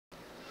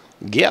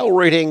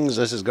Greetings,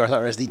 this is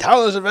garthrs, the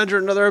TARLIND adventure,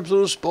 another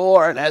episode of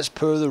Spore, and as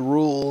per the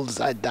rules,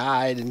 I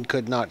died and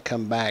could not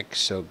come back,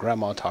 so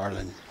Grandma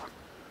TARLIND,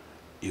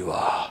 you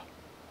are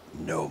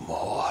no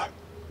more.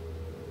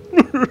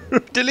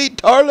 Delete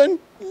TARLIND?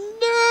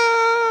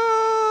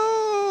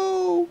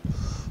 No!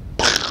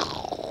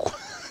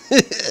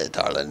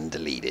 TARLIND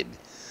deleted.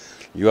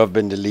 You have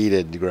been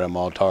deleted,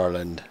 Grandma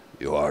TARLIND.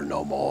 You are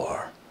no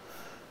more.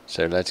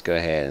 So let's go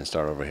ahead and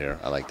start over here.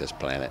 I like this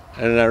planet.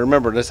 And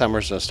remember, this time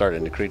we're going to start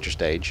in the creature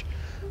stage.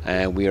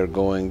 And we are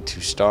going to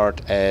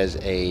start as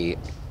a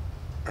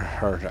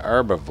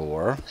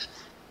herbivore.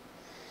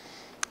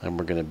 And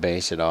we're going to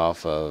base it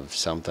off of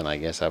something I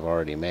guess I've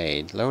already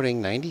made.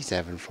 Loading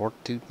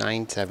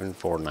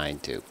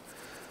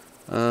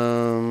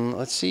 9742977492.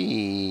 Let's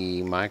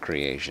see my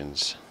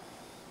creations.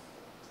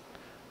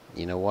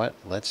 You know what?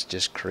 Let's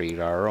just create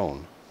our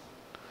own.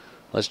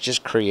 Let's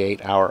just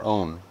create our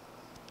own.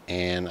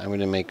 And I'm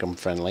going to make them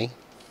friendly.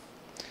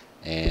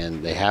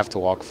 And they have to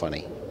walk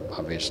funny,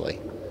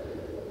 obviously.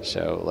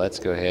 So let's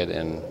go ahead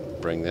and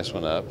bring this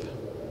one up.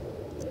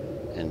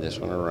 And this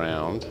one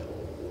around.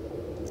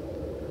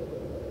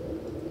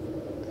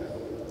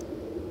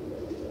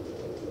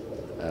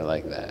 I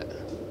like that.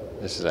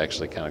 This is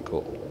actually kind of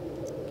cool.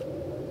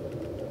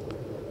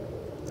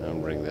 I'll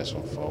bring this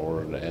one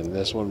forward and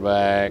this one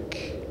back.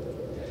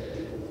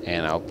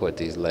 And I'll put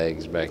these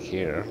legs back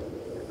here.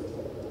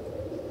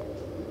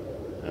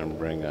 And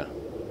bring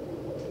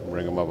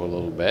them up a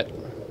little bit,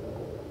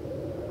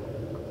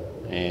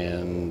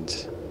 and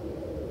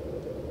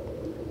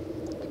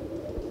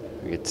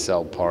we get to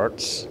sell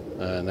parts.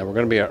 And then we're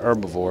going to be an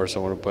herbivore,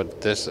 so I'm going to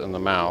put this in the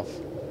mouth,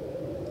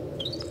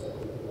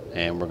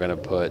 and we're going to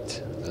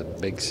put a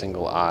big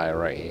single eye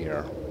right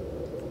here.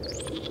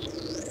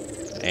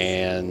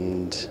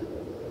 And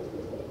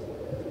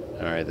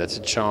all right, that's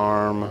a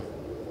charm.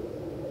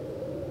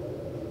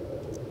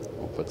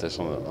 We'll put this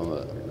on the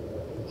little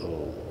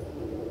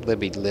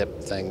libby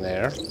lip thing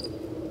there.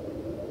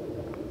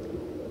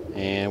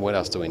 And what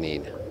else do we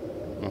need?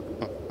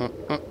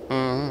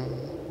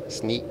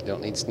 Sneak,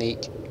 don't need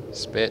sneak.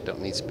 Spit,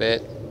 don't need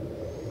spit.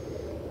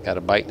 Got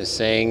a bite and a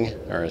sing,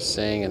 or a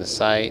sing and a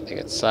sight. I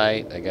got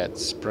sight, I got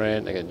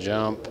sprint, I got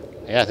jump.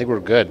 Yeah, I think we're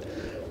good.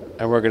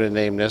 And we're gonna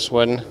name this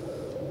one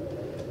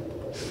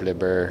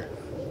Flibber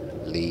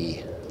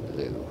Lee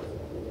Lou.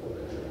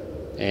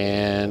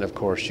 And of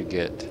course you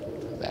get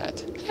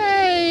that.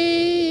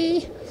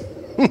 Hey!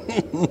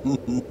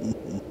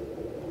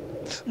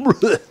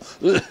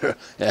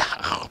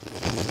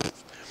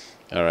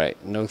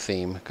 Alright, no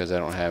theme because I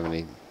don't have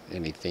any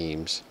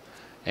themes.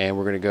 And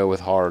we're gonna go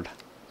with hard.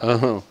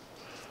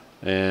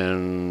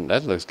 And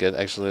that looks good.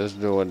 Actually, let's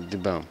do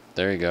it. Boom.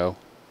 There you go.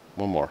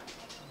 One more.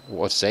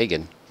 What's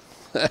Sagan?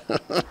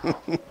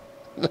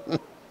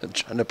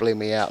 Trying to play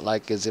me out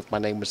like as if my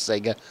name was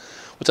Sega.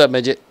 What's up,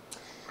 midget?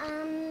 At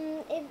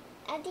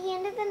the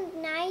end of the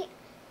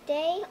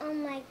day,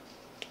 like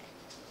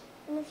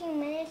in a few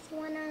minutes,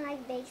 wanna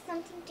like bake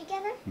something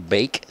together?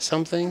 Bake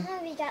something?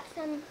 We got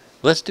some.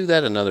 Let's do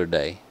that another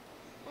day.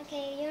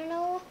 Okay, you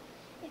know,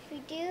 if we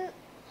do,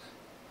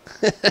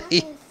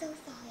 I'm so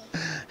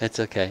sorry. It's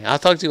okay. I'll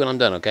talk to you when I'm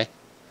done, okay?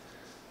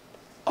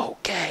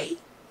 Okay.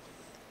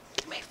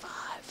 Give me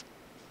 5.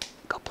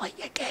 Go play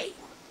your game.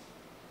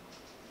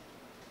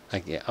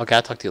 Okay, I'll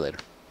talk to you later.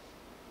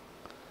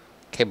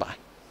 Okay, bye.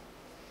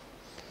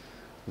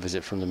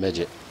 Visit from the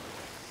midget.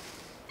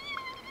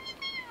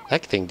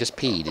 That thing just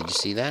peed. Did you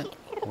see that?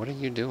 What are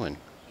you doing?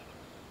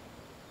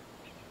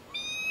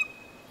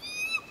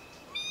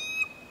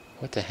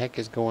 What the heck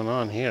is going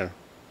on here?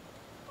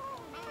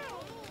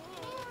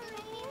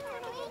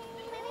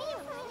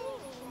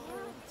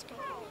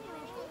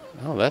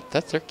 Oh,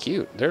 they're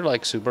cute. They're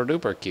like super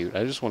duper cute.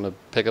 I just want to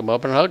pick them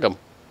up and hug them.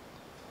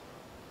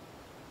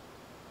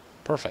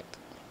 Perfect.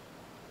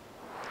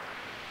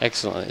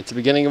 Excellent. It's the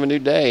beginning of a new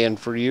day, and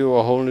for you,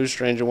 a whole new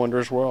strange and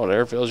wondrous world.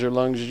 Air fills your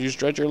lungs as you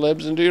stretch your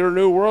limbs into your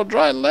new world.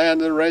 Dry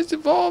land. The race to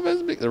evolve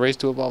has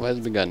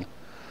begun.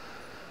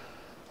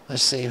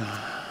 Let's see.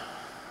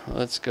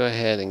 Let's go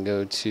ahead and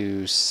go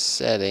to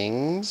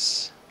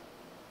settings.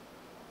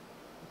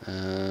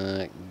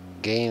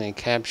 Game and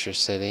capture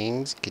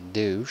settings.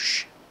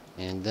 Kadoosh.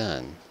 And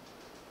done.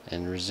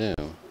 And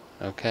resume.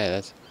 Okay,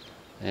 that's...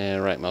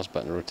 And right mouse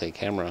button to rotate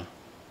camera.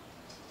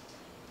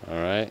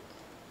 Alright.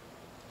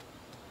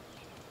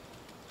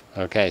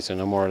 Okay, so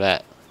no more of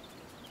that.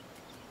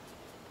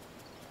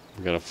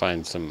 We're gonna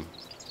find some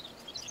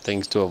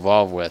things to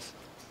evolve with.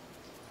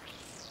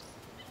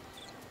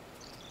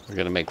 We're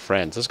gonna make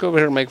friends. Let's go over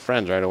here and make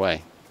friends right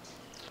away.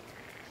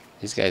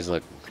 These guys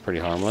look pretty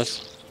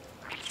harmless.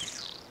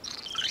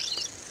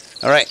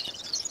 Alright.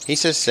 He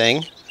says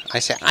sing. I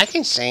say I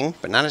can sing,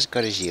 but not as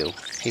good as you.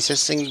 He says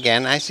sing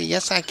again. I say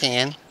yes I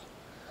can.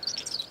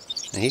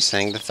 And he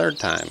sang the third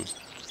time.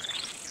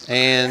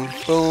 And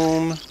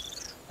boom.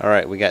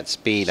 Alright, we got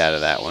speed out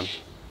of that one.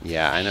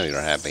 Yeah, I know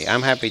you're happy.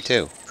 I'm happy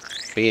too.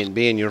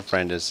 Being your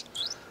friend has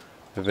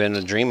been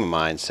a dream of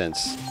mine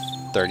since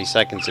 30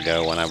 seconds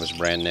ago when I was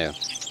brand new.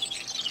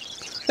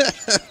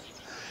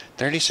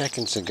 30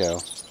 seconds ago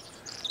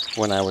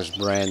when I was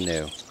brand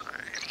new.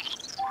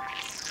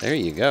 There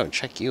you go.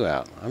 Check you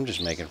out. I'm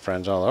just making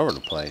friends all over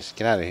the place.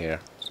 Get out of here.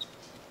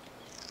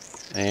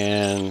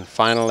 And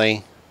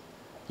finally,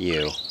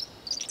 you.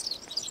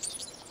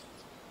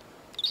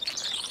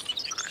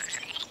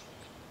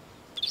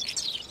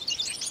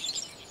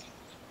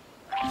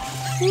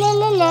 La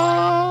la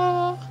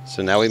la.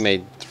 So now we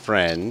made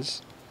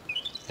friends,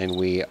 and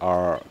we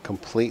are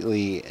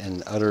completely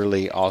and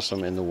utterly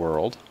awesome in the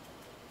world.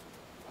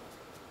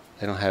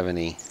 They don't have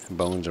any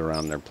bones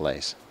around their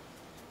place.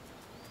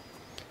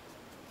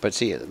 But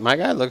see, my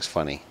guy looks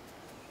funny.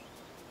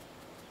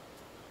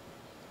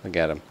 Look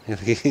at him.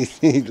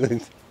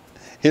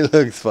 He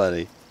looks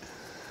funny.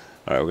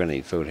 Alright, we're going to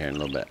eat food here in a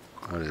little bit.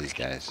 What are these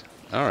guys?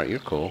 Alright, you're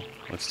cool.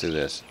 Let's do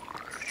this.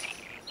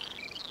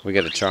 We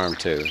got a charm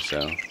too,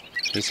 so.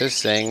 He says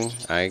sing,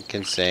 I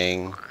can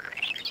sing.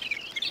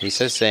 He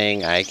says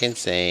sing, I can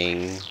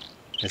sing.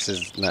 This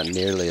is not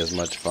nearly as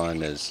much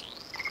fun as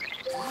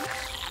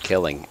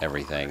killing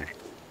everything.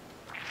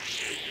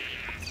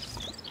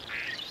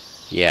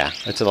 Yeah,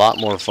 it's a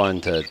lot more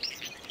fun to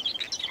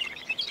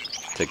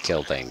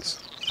kill things.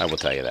 I will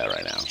tell you that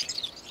right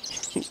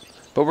now.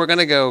 But we're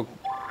gonna go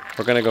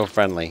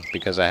friendly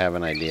because I have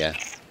an idea.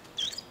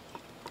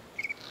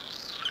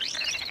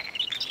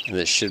 And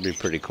this should be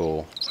pretty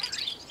cool.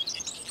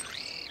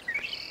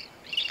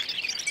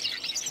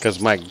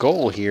 Because my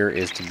goal here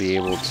is to be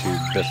able to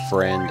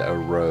befriend a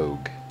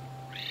rogue.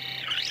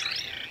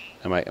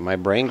 Am I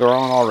brain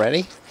growing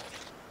already?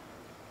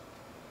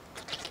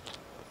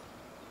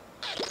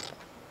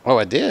 Oh,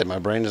 I did. My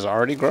brain is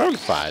already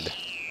grownified.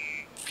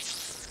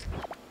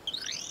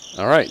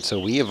 Alright, so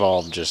we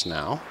evolved just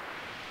now.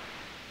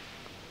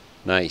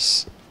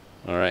 Nice.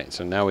 Alright,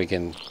 so now we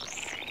can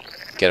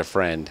get a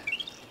friend.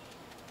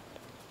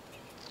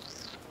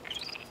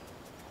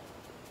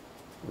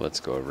 Let's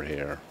go over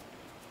here.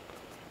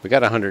 We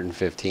got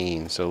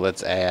 115, so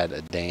let's add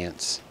a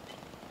dance.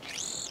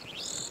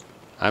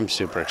 I'm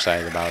super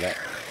excited about it.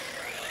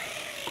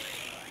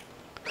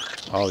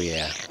 Oh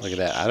yeah, look at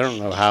that. I don't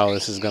know how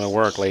this is going to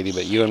work, lady,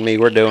 but you and me,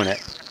 we're doing it.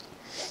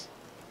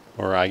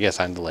 Or I guess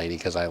I'm the lady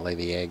because I lay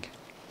the egg.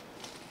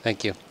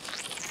 Thank you.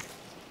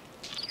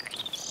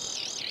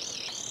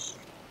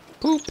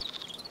 Poop.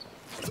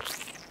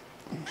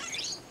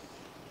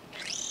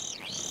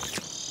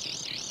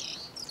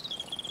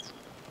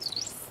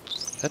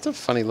 That's a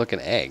funny looking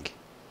egg.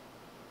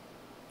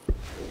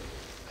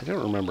 I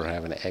don't remember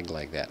having an egg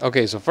like that.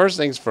 Okay, so first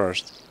things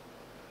first.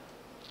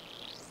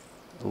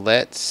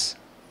 Let's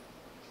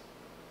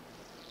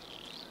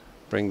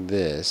bring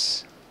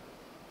this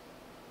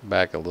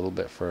back a little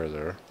bit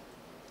further.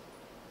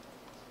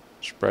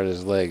 Spread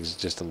his legs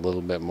just a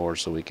little bit more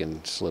so we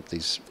can slip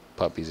these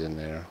puppies in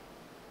there.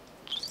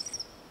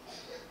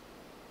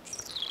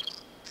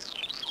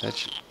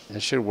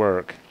 That should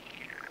work.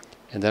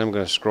 And then I'm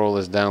going to scroll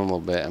this down a little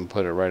bit and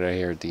put it right out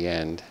here at the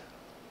end.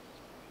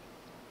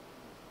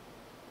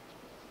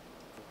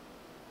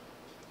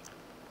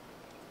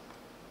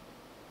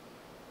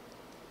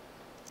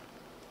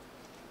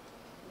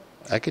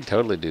 I could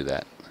totally do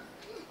that.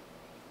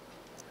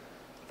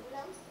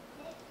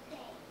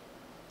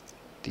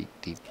 Deep,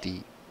 deep,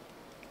 deep.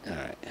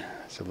 Alright,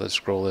 so let's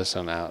scroll this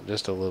one out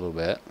just a little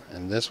bit,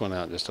 and this one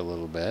out just a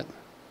little bit.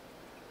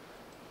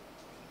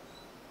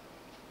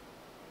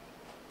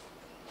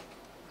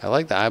 I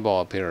like the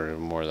eyeball up here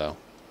even more, though.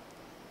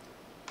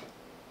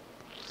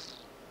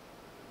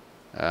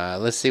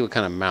 Let's see what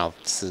kind of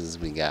mouths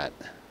we got.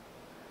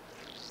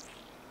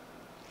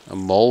 A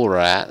mole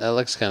rat, that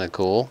looks kind of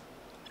cool.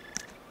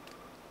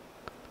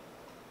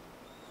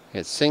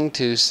 It's sing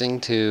to,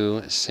 sing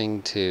to,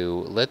 sing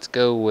to. Let's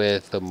go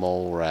with the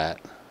mole rat.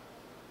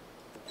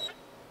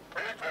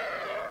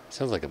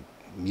 Sounds like a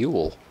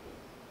mule.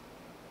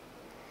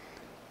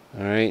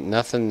 Alright,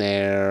 nothing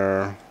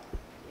there.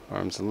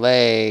 Arms and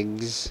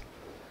legs.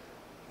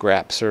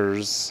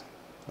 Grapsers.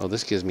 Oh,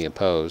 this gives me a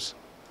pose.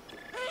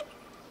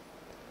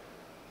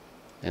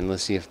 And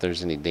let's see if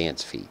there's any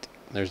dance feet.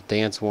 There's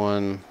dance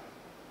one.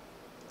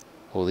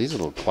 Oh, these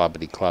little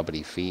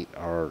clobbity feet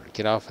are...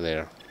 Get off of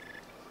there.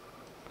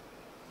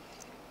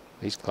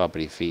 These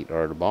cloppity feet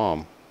are the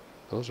bomb.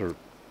 Those are...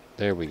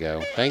 There we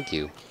go. Thank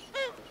you.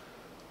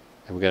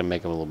 And we gotta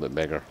make them a little bit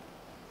bigger.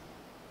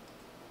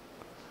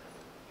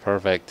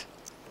 Perfect.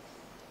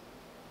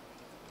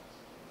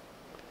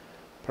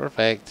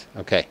 Perfect.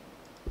 Okay.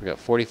 We got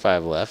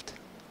 45 left.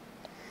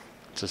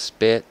 It's a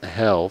spit, a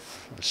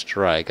health, a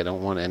strike. I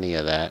don't want any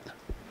of that.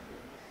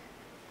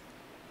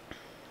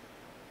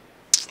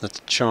 That's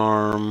a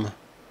charm.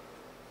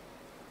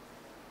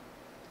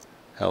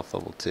 Health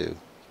level 2.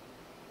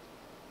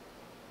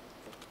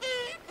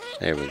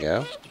 There we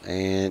go.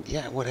 And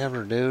yeah,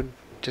 whatever, dude.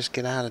 Just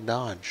get out of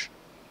Dodge.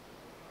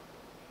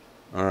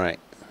 Alright.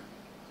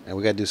 And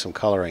we gotta do some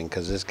coloring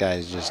because this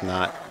guy's just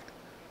not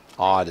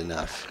odd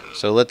enough.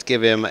 So let's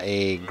give him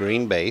a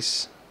green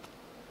base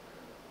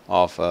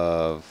off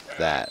of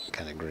that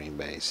kind of green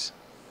base.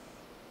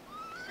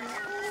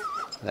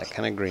 That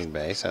kind of green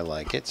base. I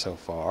like it so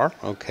far.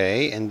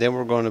 Okay, and then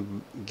we're going to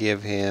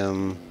give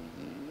him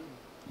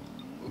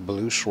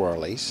blue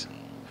swirlies.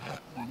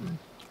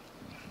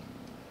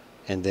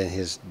 And then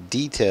his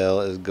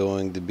detail is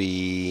going to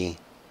be...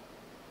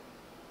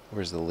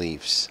 Where's the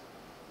leaves?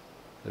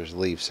 There's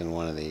leaves in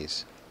one of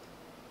these.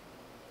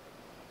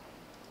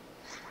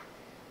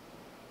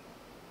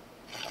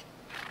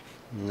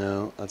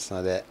 No, that's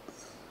not it.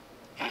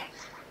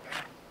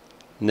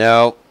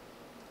 No.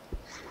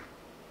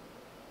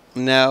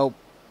 No.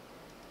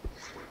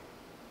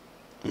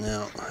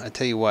 No. I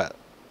tell you what.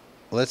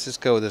 Let's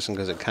just go with this one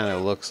because it kind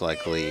of looks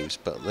like leaves,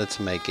 but let's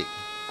make it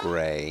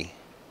gray.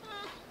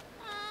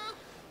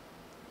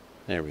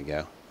 There we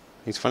go.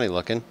 He's funny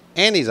looking,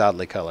 and he's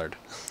oddly colored.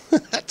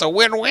 That's a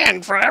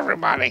win-win for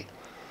everybody.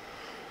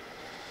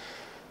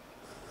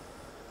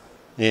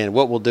 And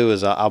what we'll do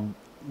is I'll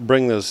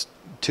bring those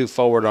two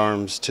forward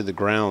arms to the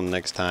ground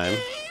next time.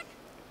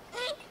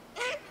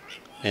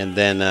 And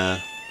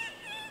then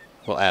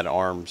we'll add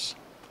arms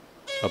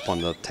up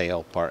on the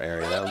tail part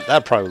area.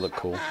 That'll probably look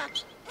cool.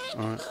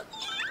 All right.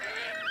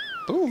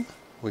 Boom.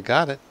 We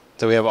got it.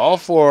 So we have all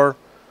 4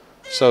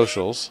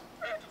 socials.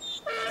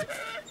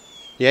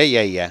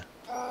 Yeah.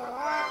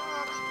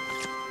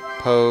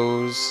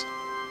 Pose.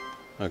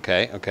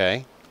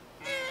 Okay.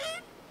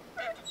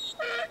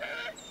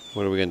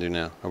 What are we going to do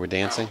now? Are we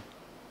dancing?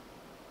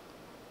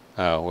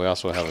 Oh, we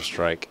also have a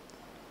strike.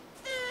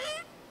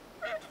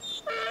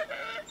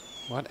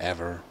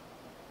 Whatever.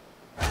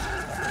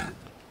 How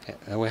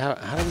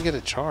do we get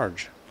a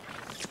charge?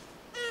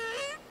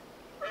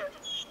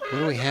 What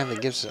do we have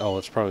that gives us... Oh,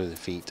 it's probably the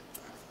feet.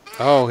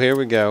 Oh, here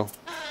we go.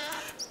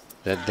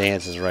 That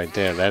dance is right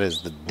there. That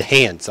is the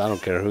dance. I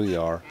don't care who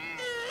you are.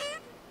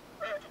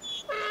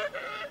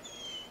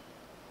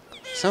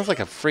 Sounds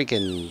like a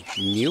freaking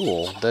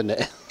mule, doesn't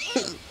it?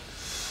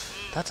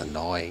 That's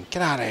annoying.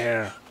 Get out of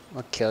here.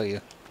 I'll kill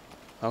you.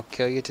 I'll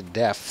kill you to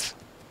death.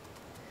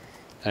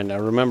 And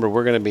remember,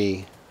 we're going to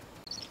be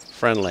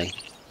friendly.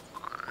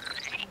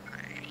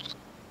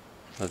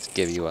 Let's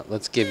give you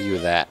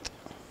that.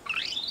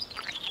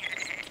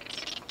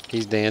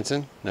 He's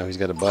dancing. No, he's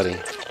got a buddy.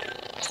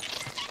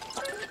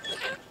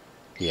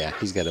 Yeah,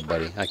 he's got a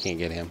buddy. I can't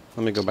get him.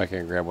 Let me go back here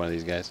and grab one of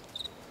these guys.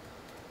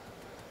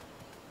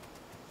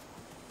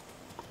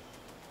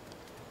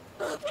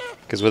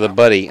 Because with a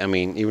buddy, I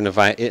mean, even if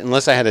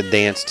unless I had a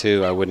dance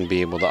 2, I wouldn't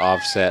be able to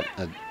offset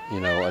a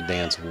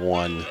dance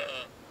 1.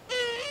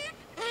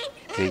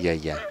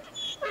 Yeah.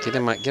 Get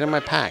in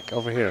my pack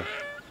over here.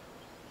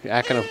 You're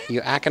acting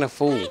a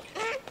fool.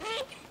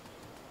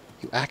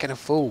 You acting a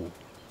fool.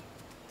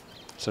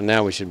 So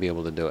now we should be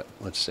able to do it.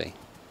 Let's see.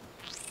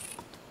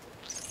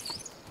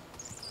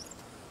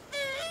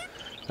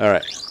 All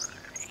right.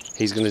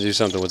 He's gonna do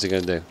something. What's he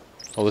gonna do?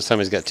 Well, this time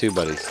he's got 2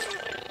 buddies.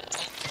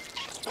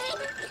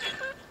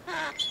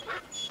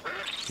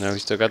 No,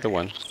 he's still got the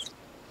 1.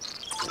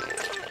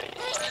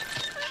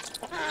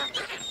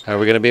 Are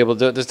we gonna be able to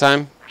do it this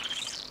time?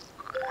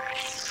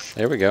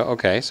 There we go.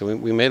 Okay, so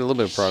we made a little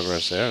bit of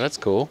progress there. That's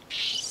cool.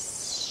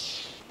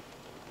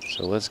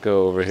 So let's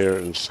go over here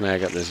and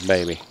snag up this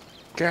baby.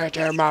 Get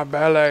in my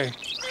belly.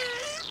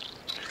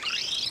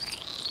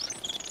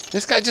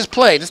 This guy just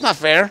played. It's not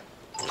fair.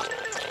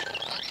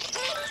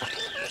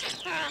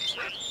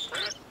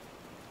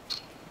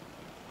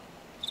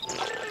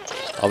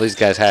 All these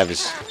guys have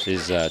is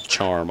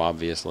charm,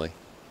 obviously.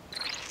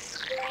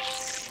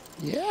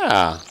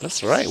 Yeah,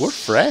 that's right. We're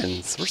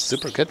friends. We're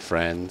super good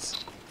friends.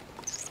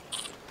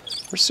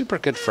 We're super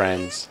good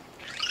friends.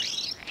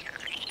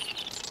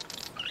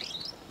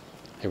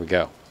 Here we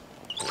go.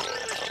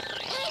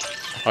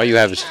 All you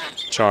have is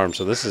charm,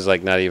 so this is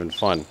like not even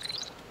fun.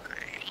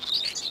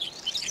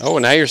 Oh,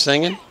 now you're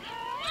singing?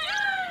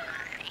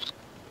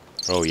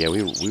 Oh yeah,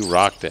 we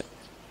rocked it.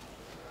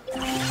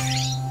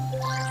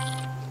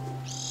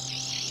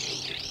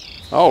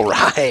 All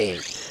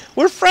right.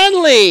 We're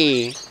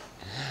friendly.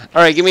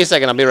 All right, give me a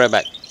second. I'll be right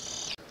back.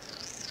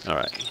 All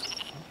right.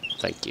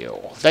 Thank you.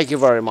 Thank you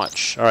very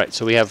much. All right,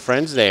 so we have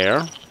friends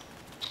there.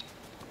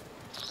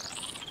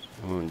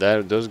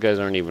 Those guys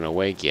aren't even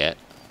awake yet.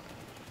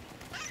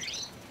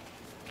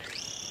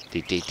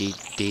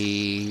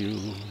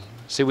 See,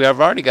 we have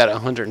already got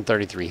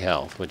 133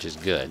 health, which is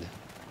good.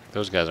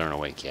 Those guys aren't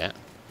awake yet.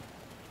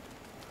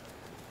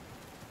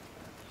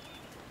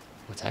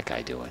 What's that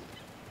guy doing?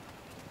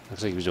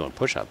 Looks like he was doing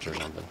push-ups or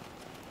something.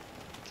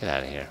 Get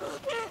out of here.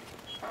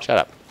 Shut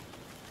up.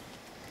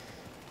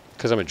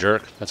 Because I'm a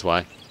jerk, that's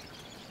why.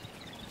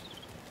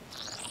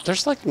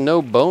 There's like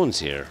no bones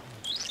here.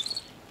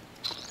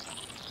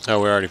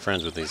 Oh, we're already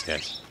friends with these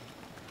guys.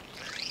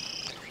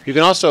 You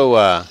can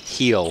also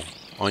heal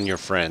on your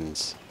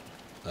friend's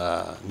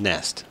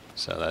nest,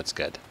 so that's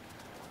good.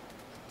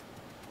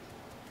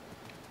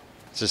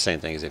 It's the same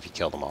thing as if you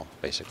kill them all,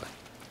 basically.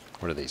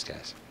 What are these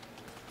guys?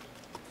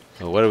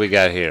 Well, what do we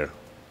got here?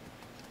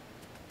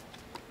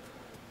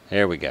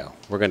 There we go.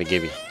 We're gonna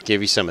give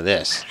you some of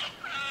this.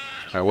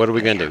 All right, what are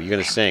we gonna do? You're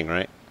gonna sing,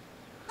 right?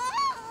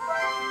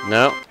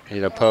 No,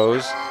 you gonna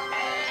pose?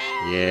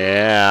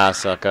 Yeah,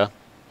 sucker.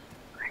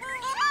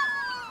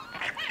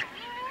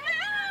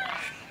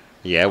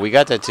 Yeah, we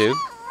got that too.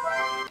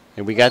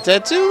 And we got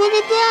that too. Look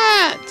at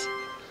that.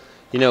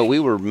 You know, we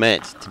were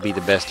meant to be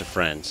the best of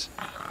friends.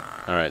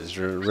 Alright, it's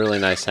really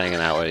nice hanging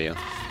out with you.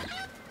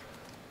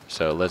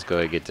 So let's go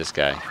ahead and get this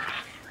guy.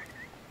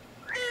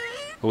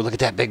 Oh, look at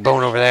that big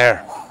bone over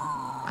there.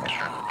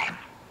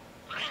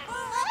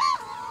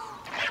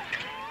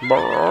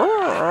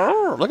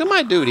 Look at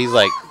my dude. He's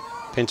like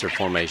pincer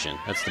formation.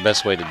 That's the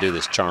best way to do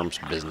this charms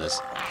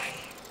business.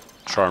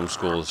 Charm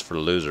school is for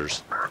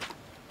losers.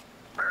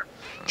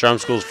 Charm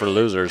school's for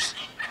losers.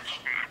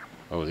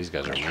 Oh, these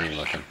guys are mean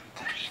looking.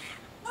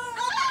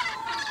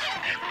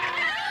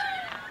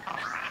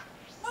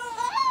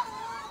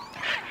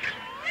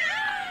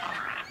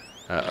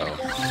 Uh-oh.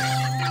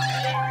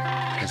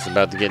 It's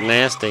about to get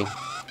nasty.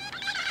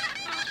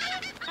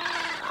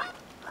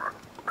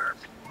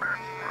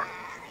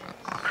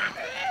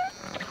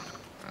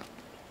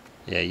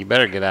 Yeah, you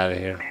better get out of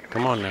here.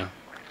 Come on now.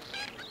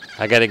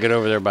 I gotta get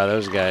over there by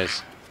those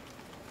guys.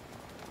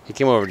 He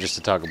came over just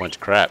to talk a bunch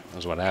of crap,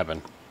 is what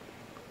happened.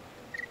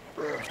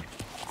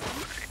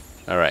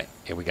 Alright,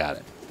 here we got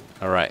it.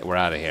 Alright, we're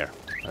out of here.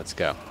 Let's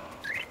go.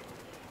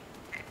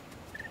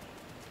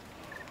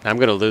 I'm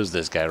gonna lose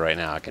this guy right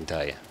now, I can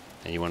tell you.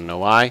 And you wanna know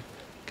why?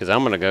 Because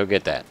I'm gonna go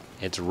get that.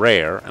 It's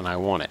rare, and I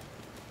want it.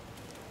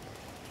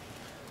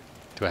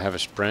 Do I have a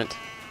sprint?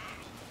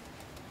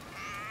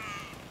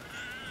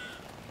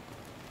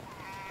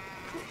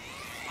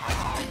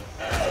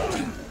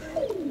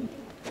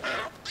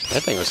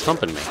 That thing was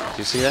humping me. Did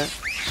you see that?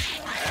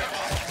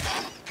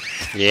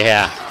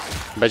 Yeah.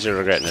 I bet you're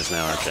regretting this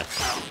now, aren't you?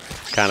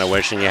 Kind of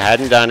wishing you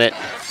hadn't done it.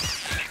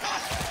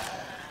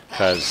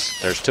 Because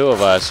there's two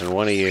of us and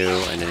one of you,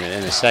 and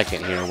in a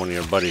second here, one of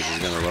your buddies is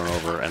going to run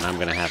over, and I'm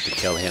going to have to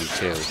kill him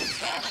too.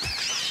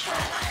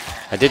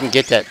 I didn't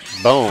get that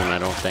bone, I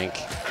don't think.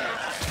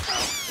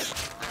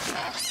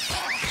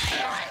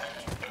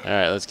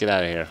 Alright, let's get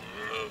out of here.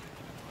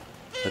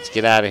 Let's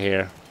get out of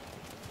here.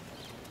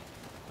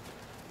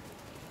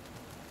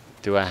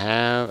 Do I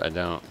have? I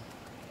don't.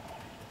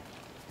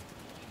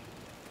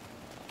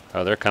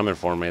 Oh, they're coming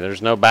for me.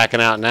 There's no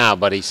backing out now,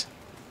 buddies.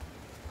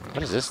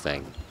 What is this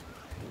thing?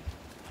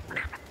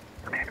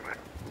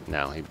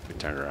 No, he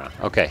turned around.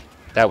 Okay,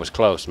 that was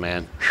close,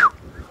 man. Whew.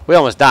 We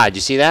almost died.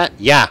 You see that?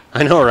 Yeah,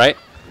 I know, right?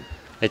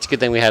 It's a good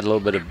thing we had a little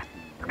bit of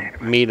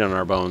meat on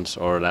our bones,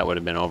 or that would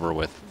have been over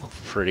with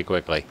pretty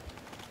quickly.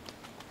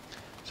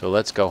 So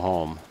let's go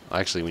home.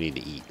 Actually, we need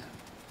to eat.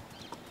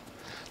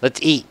 Let's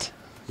eat.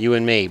 You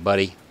and me,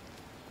 buddy.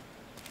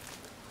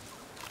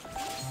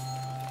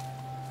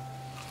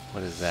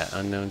 What is that?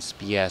 Unknown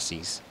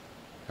species.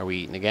 Are we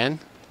eating again?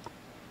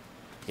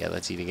 Yeah,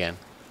 let's eat again.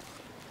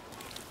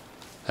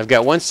 I've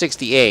got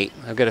 168.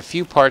 I've got a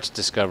few parts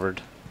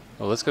discovered.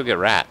 Oh, let's go get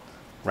rat.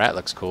 Rat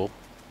looks cool.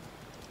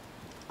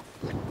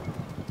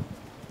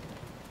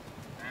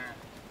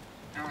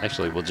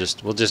 Actually, we'll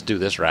just do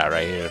this rat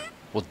right here.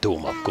 We'll do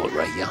him up good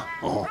right here.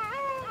 Oh.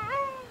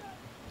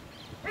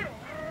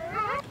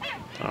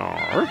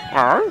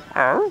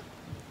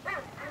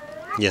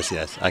 Yes,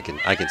 yes, I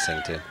can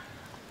sing too.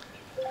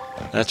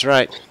 That's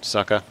right,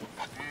 sucker.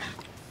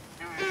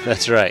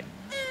 That's right.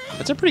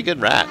 That's a pretty good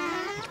rat.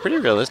 It's pretty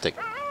realistic.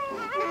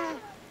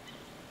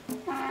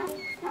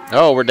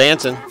 Oh, we're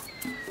dancing.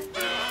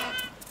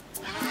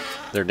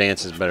 Their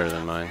dance is better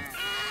than mine.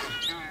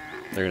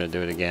 They're gonna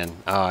do it again.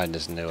 Oh, I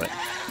just knew it.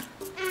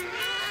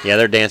 Yeah,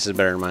 their dance is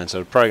better than mine, so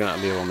we're probably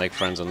not be able to make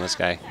friends on this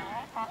guy.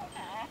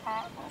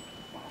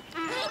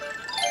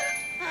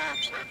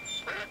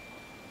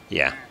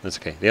 Yeah, that's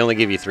okay. They only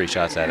give you 3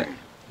 shots at it.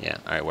 Yeah,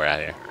 alright, we're out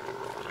of here.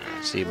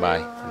 See you, bye.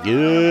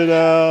 Get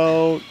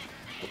out!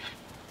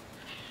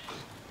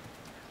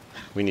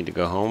 We need to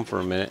go home for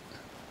a minute.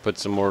 Put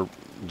some more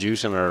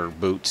juice in our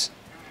boots.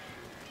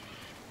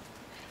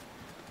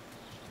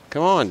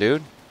 Come on,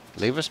 dude.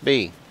 Leave us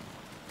be.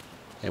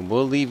 And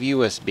we'll leave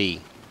USB.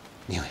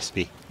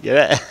 USB.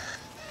 Get it?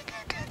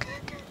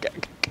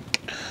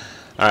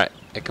 Alright.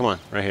 Hey, come on.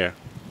 Right here.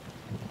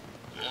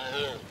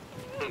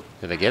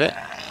 Did I get it?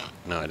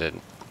 No, I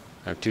didn't.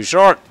 I'm too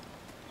short.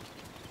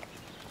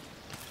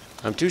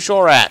 I'm too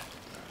short at.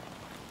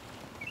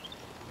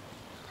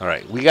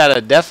 Alright. We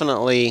gotta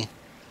definitely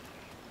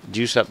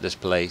juice up this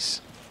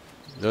place.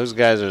 Those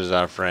guys are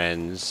our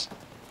friends.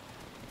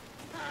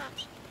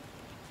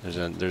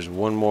 There's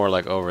one more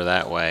like over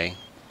that way.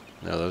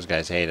 No, those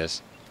guys hate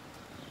us.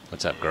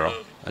 What's up, girl?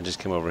 I just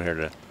came over here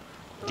to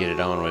get it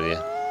on with you.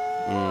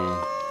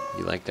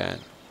 You like that?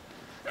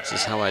 This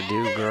is how I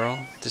do, girl.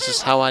 This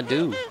is how I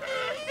do.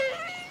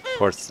 Of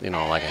course, you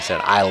know, like I said,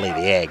 I lay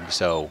the egg,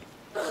 so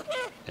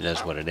it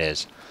is what it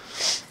is.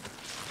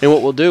 And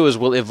what we'll do is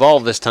we'll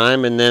evolve this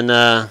time, and then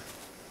I'm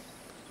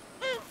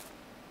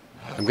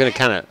going to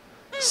kind of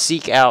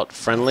seek out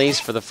friendlies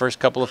for the first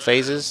couple of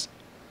phases.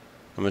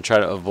 I'm going to try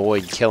to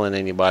avoid killing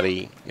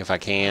anybody if I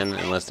can,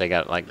 unless they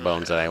got, like,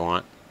 bones that I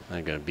want.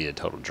 I'm going to be a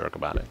total jerk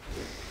about it.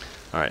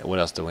 Alright, what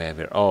else do we have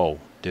here? Oh,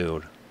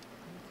 dude.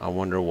 I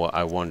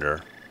wonder.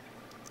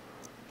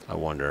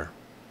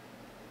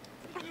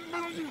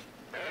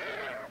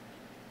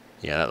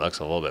 Yeah, that looks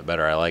a little bit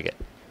better. I like it.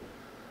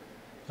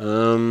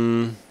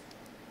 None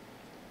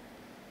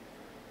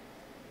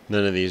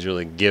of these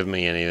really give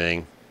me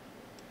anything.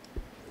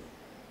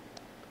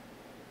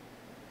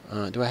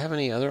 Do I have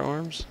any other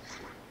arms?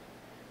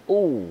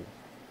 Oh.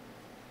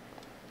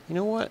 You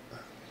know what?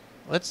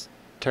 Let's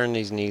turn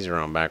these knees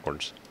around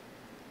backwards.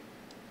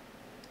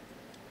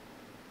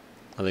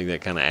 I think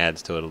that kind of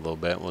adds to it a little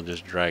bit. We'll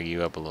just drag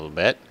you up a little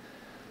bit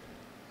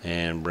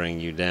and bring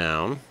you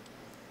down.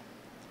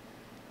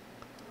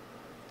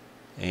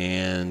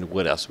 And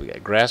what else we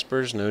got?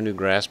 Graspers, no new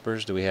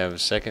graspers. Do we have a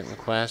second in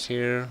class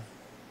here?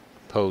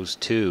 Pose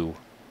 2.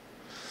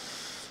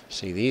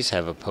 See, these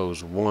have a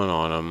pose 1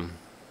 on them.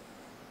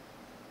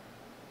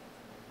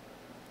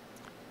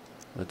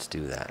 Let's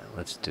do that.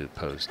 Let's do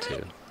pose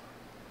 2.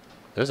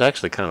 Those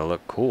actually kind of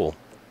look cool.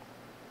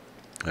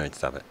 Alright,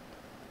 stop it.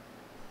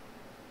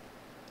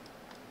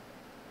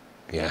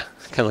 Yeah,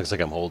 kind of looks like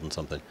I'm holding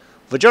something.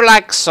 Would you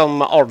like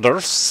some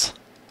orders?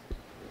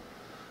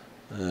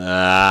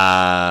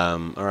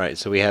 Alright,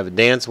 so we have a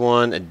dance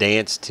 1, a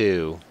dance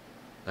 2.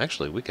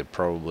 Actually, we could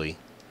probably...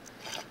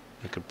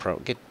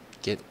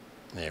 get...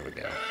 There we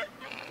go.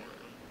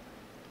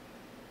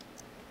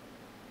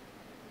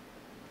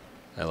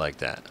 I like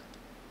that.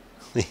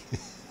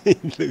 He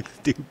looks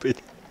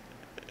stupid.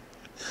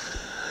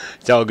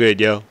 It's all good,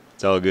 yo.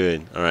 It's all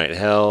good. Alright,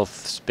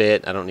 health,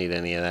 spit. I don't need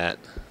any of that.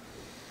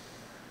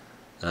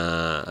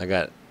 I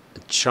got a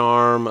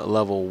charm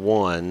level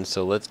 1,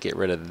 so let's get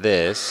rid of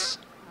this.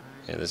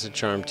 Yeah, this is a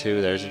charm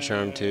 2. There's a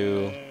charm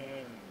 2.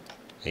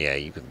 Yeah,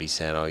 you can be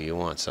sad all you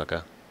want,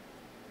 sucker.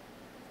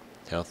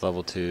 Health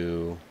level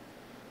 2.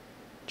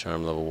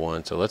 Charm level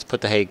 1. So let's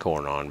put the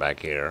haycorn on back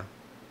here.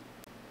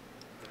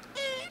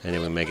 And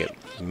then we make it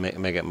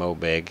mo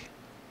big.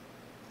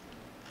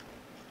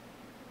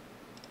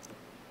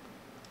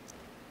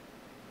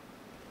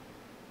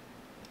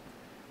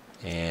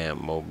 And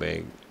mo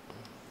big.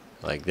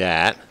 Like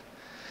that.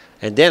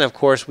 And then, of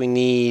course, we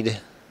need...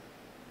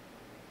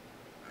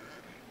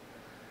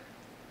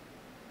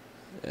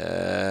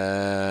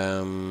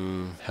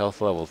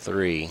 health level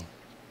 3.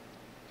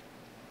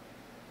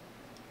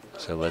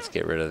 So let's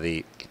get rid of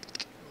the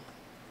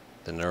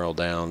neural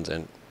downs,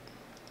 and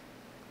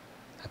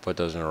I put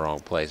those in the wrong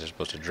place. They're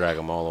supposed to drag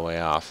them all the way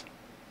off.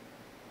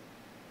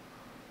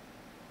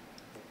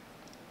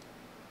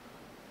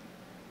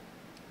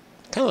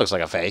 Kind of looks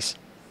like a face.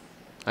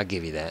 I'll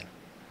give you that.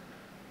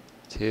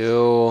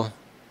 2,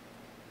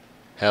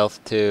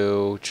 health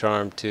 2,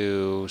 charm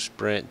 2,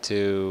 sprint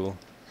 2.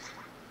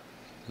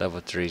 Level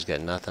 3's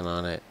got nothing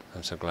on it.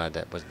 I'm so glad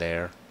that was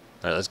there.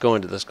 All right, let's go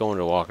into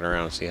walking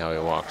around and see how he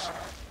walks.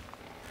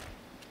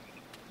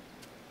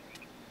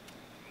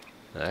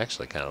 That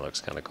actually kind of looks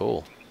kind of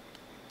cool.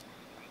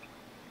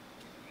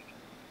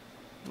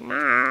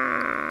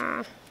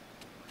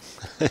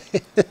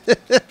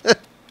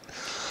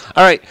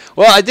 All right.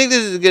 Well, I think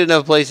this is a good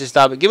enough place to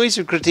stop it. Give me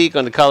some critique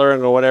on the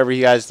coloring or whatever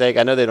you guys think.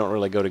 I know they don't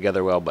really go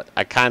together well, but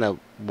I kind of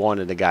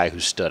wanted a guy who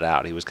stood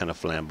out. He was kind of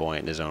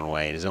flamboyant in his own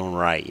way, in his own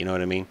right. You know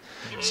what I mean?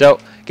 So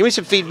give me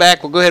some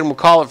feedback. We'll go ahead and we'll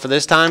call it for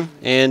this time.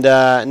 And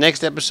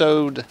next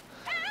episode,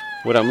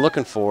 what I'm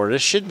looking for,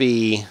 this should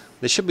be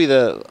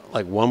the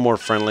like one more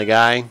friendly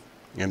guy,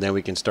 and then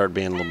we can start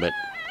being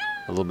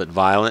a little bit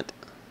violent.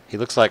 He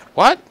looks like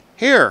what?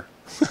 Here.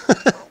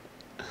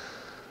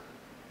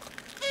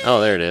 Oh,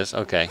 there it is.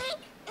 Okay.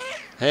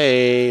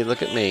 Hey,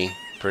 look at me.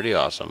 Pretty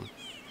awesome.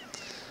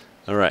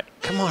 All right.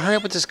 Come on, hurry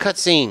up with this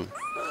cutscene.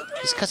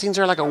 These cutscenes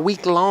are like a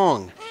week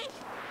long.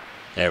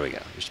 There we go.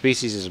 Your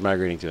species is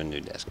migrating to a new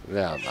desk.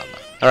 Blah, blah, blah.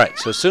 All right.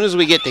 So as soon as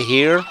we get to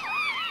here,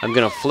 I'm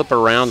going to flip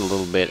around a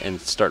little bit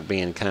and start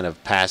being kind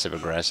of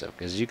passive-aggressive.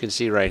 Because you can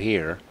see right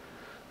here,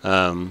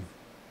 I'm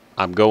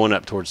going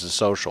up towards the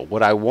social.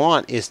 What I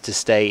want is to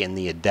stay in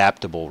the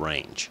adaptable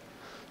range.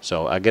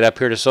 So I get up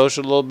here to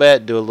social a little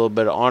bit, do a little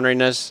bit of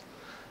orneriness,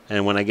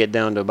 and when I get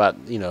down to about,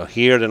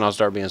 here, then I'll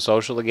start being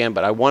social again.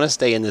 But I want to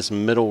stay in this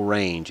middle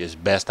range as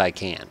best I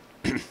can.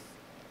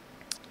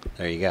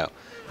 There you go.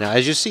 Now,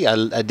 as you see,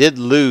 I did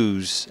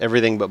lose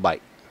everything but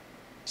bite.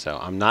 So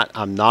I'm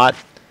not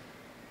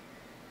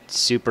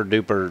super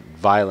duper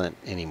violent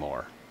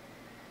anymore,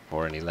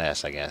 or any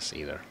less, I guess,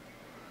 either.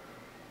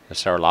 The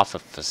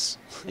Sarlophus.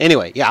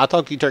 Anyway, yeah, I'll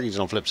talk to you turkeys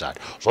on the flip side.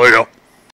 See ya.